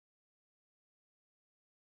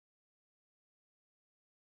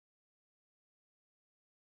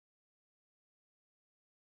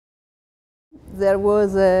there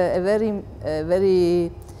was a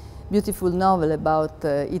very beautiful novel about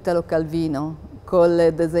Italo Calvino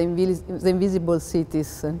called The Invisible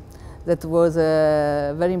Cities. That was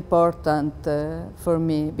very important for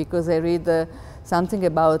me because I read something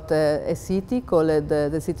about a city called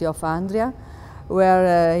the city of Andria,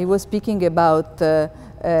 where he was speaking about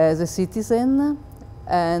the citizen,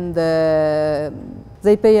 and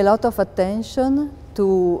they pay a lot of attention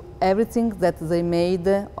to everything that they made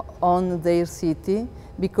on their city,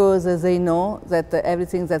 because they know that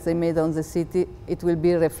everything that they made on the city, it will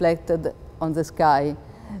be reflected on the sky.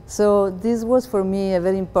 So this was for me a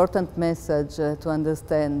very important message to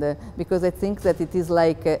understand, because I think that it is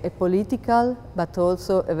like a political but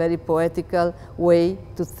also a very poetical way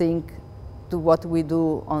to think to what we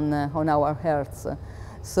do on our hearts.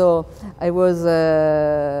 So I was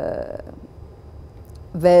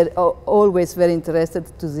always very interested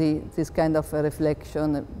to see this kind of a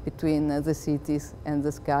reflection between the cities and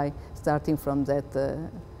the sky, starting from that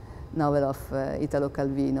novel of Italo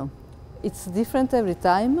Calvino. It's different every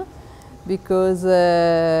time because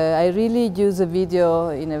I really use a video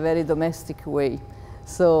in a very domestic way.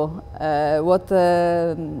 So what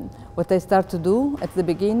I start to do at the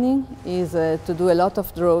beginning is to do a lot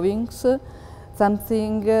of drawings,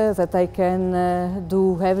 something that I can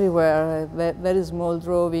do everywhere, very small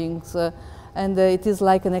drawings, and it is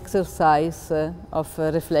like an exercise of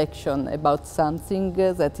reflection about something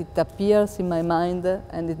that it appears in my mind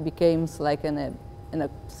and it becomes like an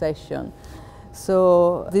obsession.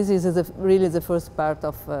 So this is really the first part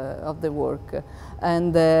of the work.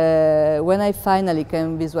 And when I finally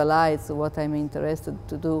can visualize what I'm interested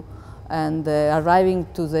to do and arriving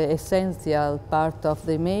to the essential part of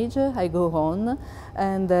the image, I go on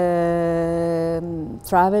and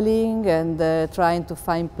traveling and trying to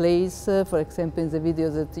find place. For example, in the video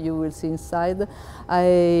that you will see inside,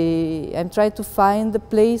 I'm trying to find the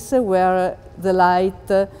place where the light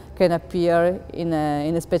can appear in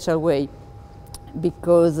a special way,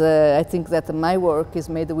 because I think that my work is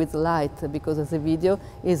made with light, because the video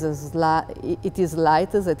is it is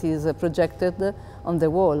light that is projected on the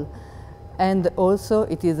wall. And also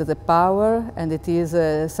it is the power, and it is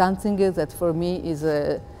something that for me is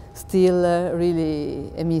still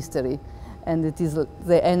really a mystery. And it is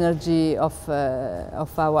the energy of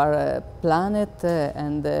our planet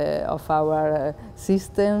and of our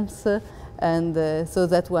systems. And so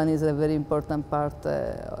that one is a very important part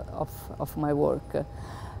of my work.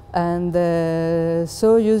 And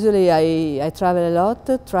so usually I travel a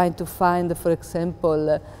lot, trying to find, for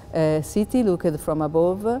example, a city looked from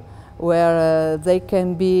above, where they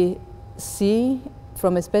can be seen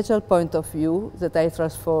from a special point of view that I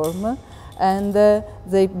transform, and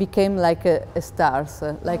they became like stars,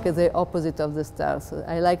 like the opposite of the stars.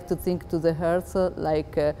 I like to think to the Earth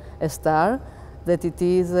like a star, that it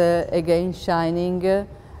is again shining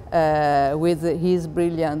with his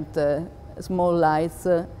brilliant small lights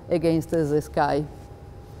against the sky.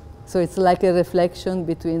 So it's like a reflection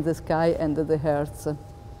between the sky and the Earth.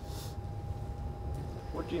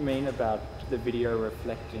 What do you mean about the video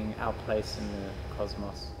reflecting our place in the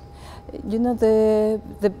cosmos? You know,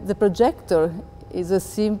 the projector is a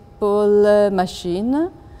simple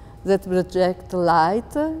machine that projects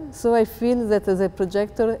light. So I feel that the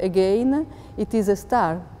projector, again, it is a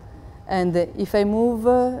star. And if I move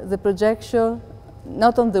the projection,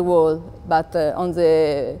 not on the wall, but on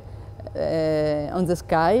the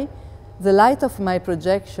sky, the light of my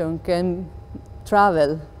projection can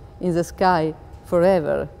travel in the sky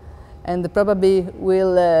forever, and probably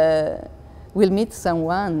will meet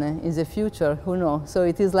someone in the future, who knows. So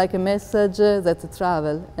it is like a message that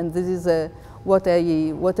travels, and this is what I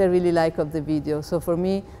really like of the video. So for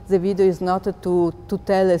me, the video is not to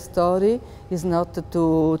tell a story, is not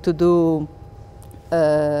to do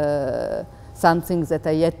something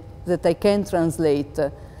that I can translate,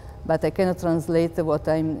 but I cannot translate what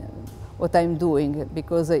I'm doing,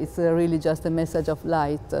 because it's really just a message of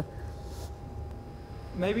light.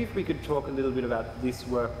 Maybe if we could talk a little bit about this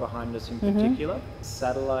work behind us in particular,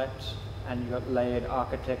 satellite, and you got layered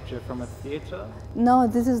architecture from a theatre? No,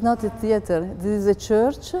 this is not a theatre. This is a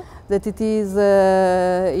church, that it is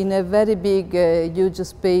in a very big, huge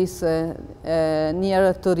space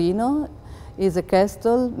near Torino. It's a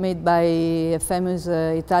castle made by a famous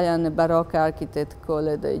Italian Baroque architect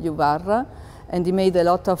called Juvarra, and he made a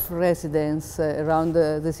lot of residence around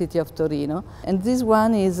the city of Torino. And this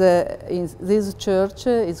one is, this church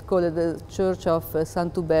is called the Church of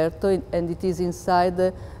Sant'Uberto, and it is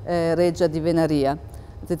inside Regia di Venaria.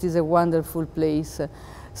 That is a wonderful place.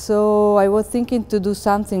 So I was thinking to do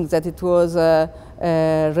something that it was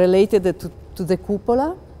related to the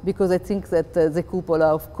cupola, because I think that the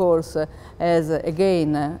cupola, of course, has,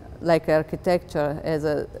 again, like architecture, has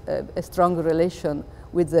a strong relation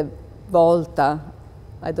with the volta.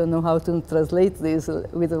 I don't know how to translate this,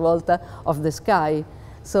 with the volta of the sky.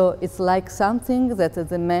 So it's like something that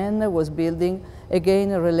the man was building,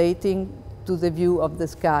 again, relating to the view of the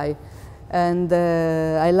sky. And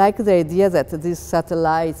I like the idea that these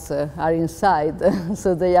satellites are inside,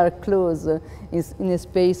 so they are close in a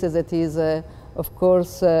space that is, of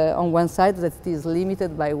course, on one side that is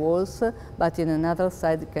limited by walls, but in another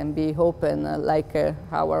side it can be open, like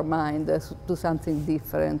our mind, to something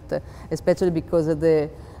different, especially because the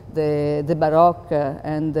Baroque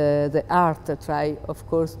and the art try, of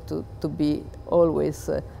course, to be always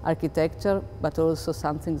architecture, but also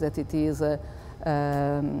something that it is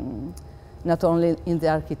not only in the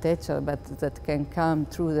architecture, but that can come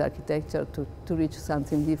through the architecture to reach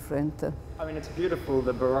something different. I mean, it's beautiful.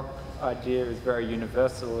 The Baroque idea is very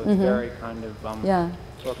universal. It's very kind of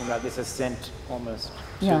talking about this ascent almost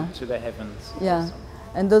to the heavens. Yeah.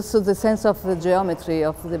 And also the sense of the geometry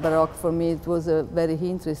of the Baroque, for me, it was very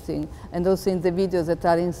interesting. And also in the videos that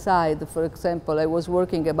are inside, for example, I was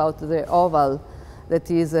working about the oval, that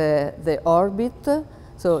is the orbit.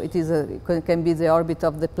 So it is can be the orbit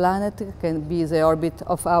of the planet, can be the orbit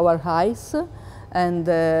of our eyes. And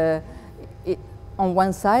on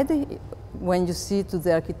one side, when you see to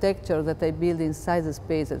the architecture that I build inside the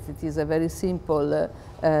space, that it is a very simple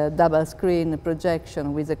double screen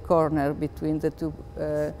projection with a corner between the two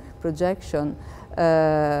projection,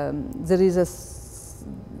 there is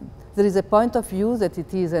a point of view that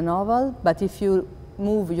it is an oval, but if you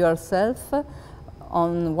move yourself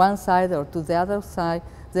on one side or to the other side,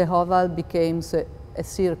 the oval becomes a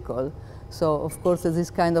circle. So, of course, this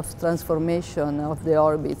kind of transformation of the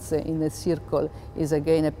orbits in a circle is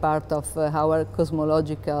again a part of our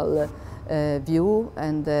cosmological view,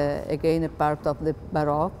 and again a part of the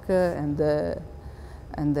Baroque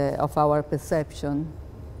and of our perception.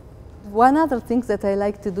 One other thing that I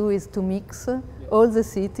like to do is to mix all the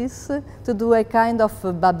cities, to do a kind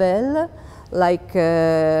of Babel, like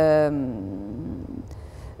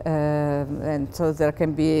and so there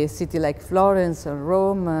can be a city like Florence or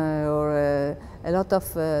Rome or a lot of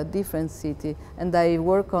different cities. And I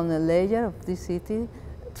work on a layer of this city,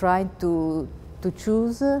 trying to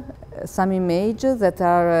choose some images that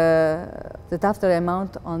are that after a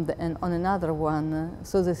mount on another one,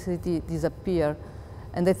 so the city disappears.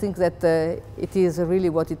 And I think that it is really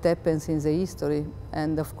what it happens in the history.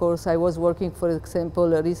 And of course, I was working, for example,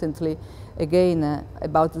 recently again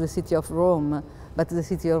about the city of Rome. But the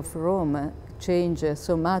city of Rome changed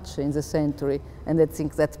so much in the century, and I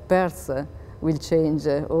think that Perth will change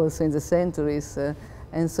also in the centuries.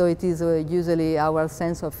 And so it is usually our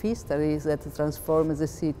sense of history that transforms the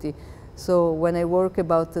city. So when I work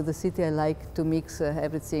about the city, I like to mix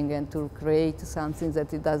everything and to create something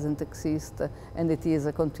that it doesn't exist, and it is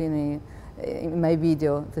continuing. In my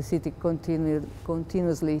video, the city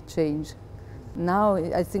continuously change. Now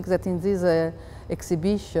I think that in this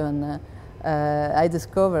exhibition, I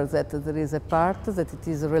discovered that there is a part that it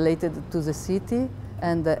is related to the city,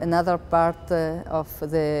 and another part of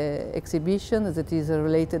the exhibition that is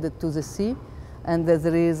related to the sea, and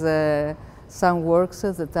there is some works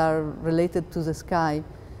that are related to the sky.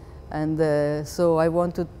 And so I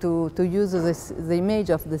wanted to use the image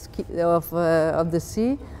of the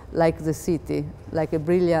sea like the city, like a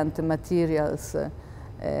brilliant materials,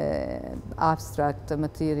 abstract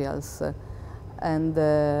materials.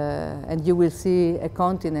 And you will see a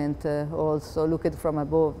continent also looked from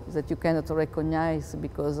above that you cannot recognize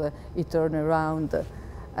because it turns around.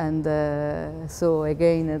 And so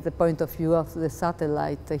again, the point of view of the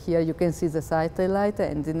satellite. Here you can see the satellite,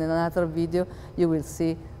 and in another video you will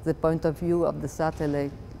see the point of view of the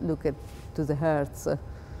satellite looked to the Earth.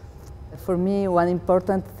 For me, one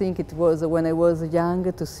important thing it was when I was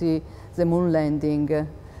young to see the moon landing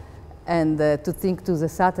and to think to the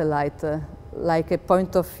satellite like a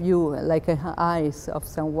point of view, like eyes of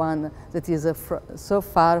someone that is so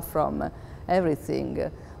far from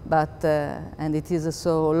everything, but and it is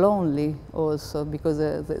so lonely also because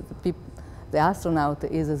the astronaut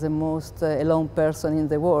is the most alone person in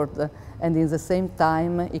the world, and in the same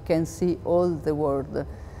time he can see all the world.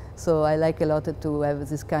 So I like a lot to have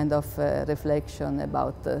this kind of reflection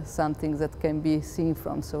about something that can be seen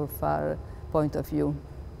from so far point of view.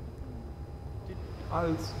 I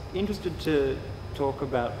was interested to talk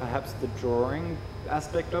about perhaps the drawing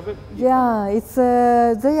aspect of it. Yeah, it's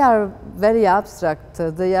they are very abstract.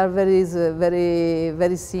 They are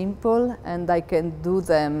very simple, and I can do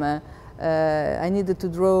them. I needed to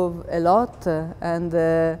draw a lot,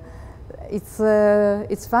 and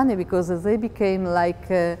it's funny because they became like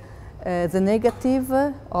the negative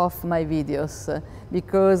of my videos,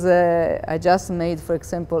 because I just made, for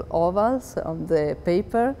example, ovals on the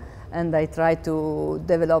paper, and I try to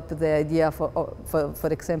develop the idea for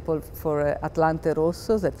example, for Atlante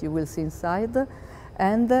Rosso that you will see inside,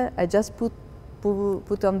 and I just put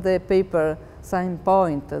on the paper sign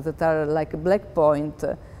point that are like a black point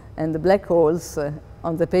and the black holes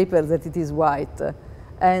on the paper that it is white,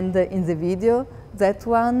 and in the video that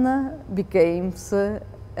one becomes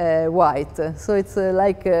white. So it's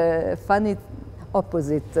like a funny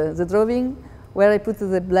opposite. The drawing where I put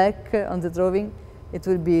the black on the drawing, it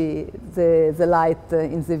will be the light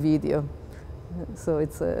in the video. So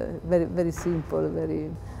it's very, very simple,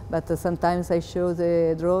 but sometimes I show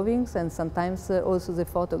the drawings and sometimes also the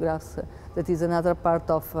photographs. That is another part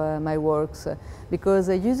of my works, because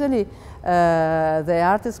usually the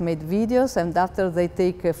artists made videos and after they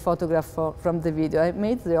take a photograph from the video. I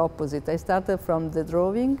made the opposite. I started from the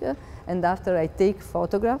drawing and after I take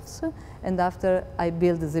photographs and after I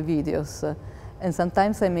build the videos. And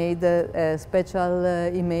sometimes I made a special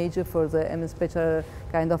image for a special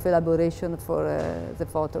kind of elaboration for the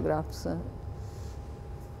photographs.